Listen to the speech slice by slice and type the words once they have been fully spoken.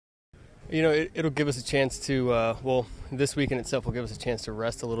It'll give us a chance to, this weekend itself will give us a chance to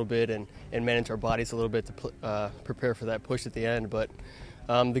rest a little bit and manage our bodies a little bit to prepare for that push at the end. But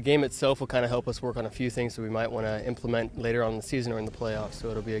the game itself will kind of help us work on a few things that we might want to implement later on in the season or in the playoffs. So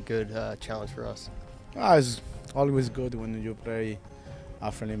it'll be a good challenge for us. It's always good when you play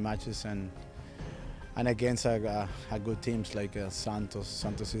friendly matches and against a good teams like Santos.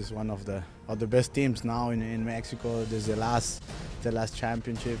 Santos is one of the best teams now in Mexico. This is the last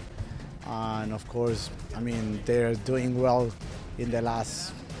championship. And of course, they're doing well in the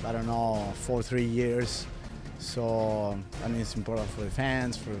last, 3 years. So, it's important for the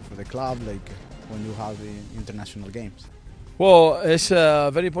fans, for the club, like when you have the international games. Well, it's a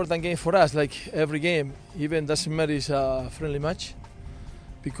very important game for us, like every game. Even doesn't matter it's a friendly match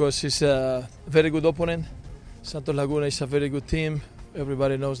because it's a very good opponent. Santos Laguna is a very good team.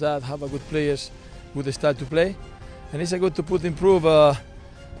 Everybody knows that, have a good players, good style to play. And it's a good to improve our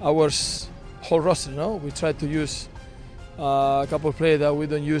whole roster, no? We try to use a couple of players that we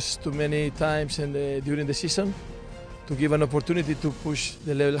don't use too many times during the season to give an opportunity to push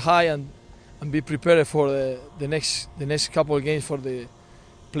the level high and be prepared for the next couple of games for the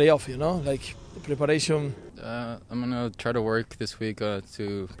playoff, like the preparation. I'm going to try to work this week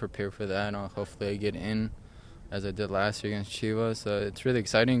to prepare for that. Hopefully I get in as I did last year against Chivas. It's really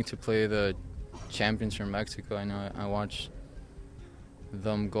exciting to play the champions from Mexico. I know I watched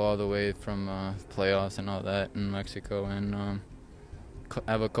them go all the way from playoffs and all that in Mexico, and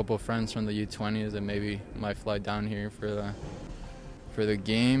I have a couple of friends from the U20s that maybe might fly down here for the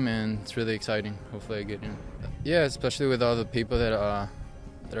game, and it's really exciting. Hopefully I get in. Yeah, especially with all the people that are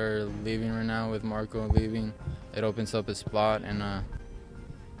leaving right now, with Marco leaving, it opens up a spot, and I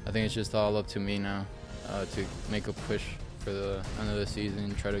think it's just all up to me now to make a push for the end of the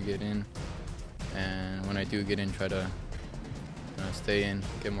season, try to get in, and when I do get in, try to stay in,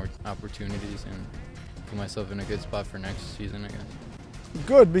 get more opportunities, and put myself in a good spot for next season, I guess.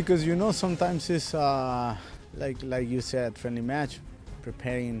 Good, because sometimes it's like you said, friendly match,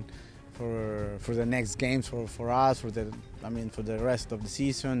 preparing for the next games for us, for the rest of the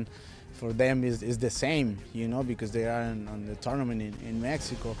season. For them is the same, because they are on the tournament in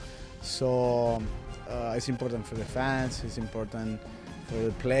Mexico. So it's important for the fans, it's important for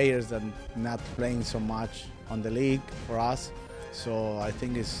the players that not playing so much on the league for us. So I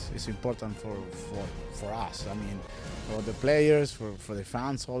think it's important for us. For the players, for the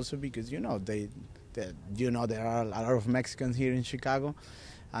fans also, because there are a lot of Mexicans here in Chicago,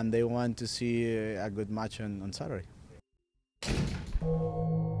 and they want to see a good match on Saturday.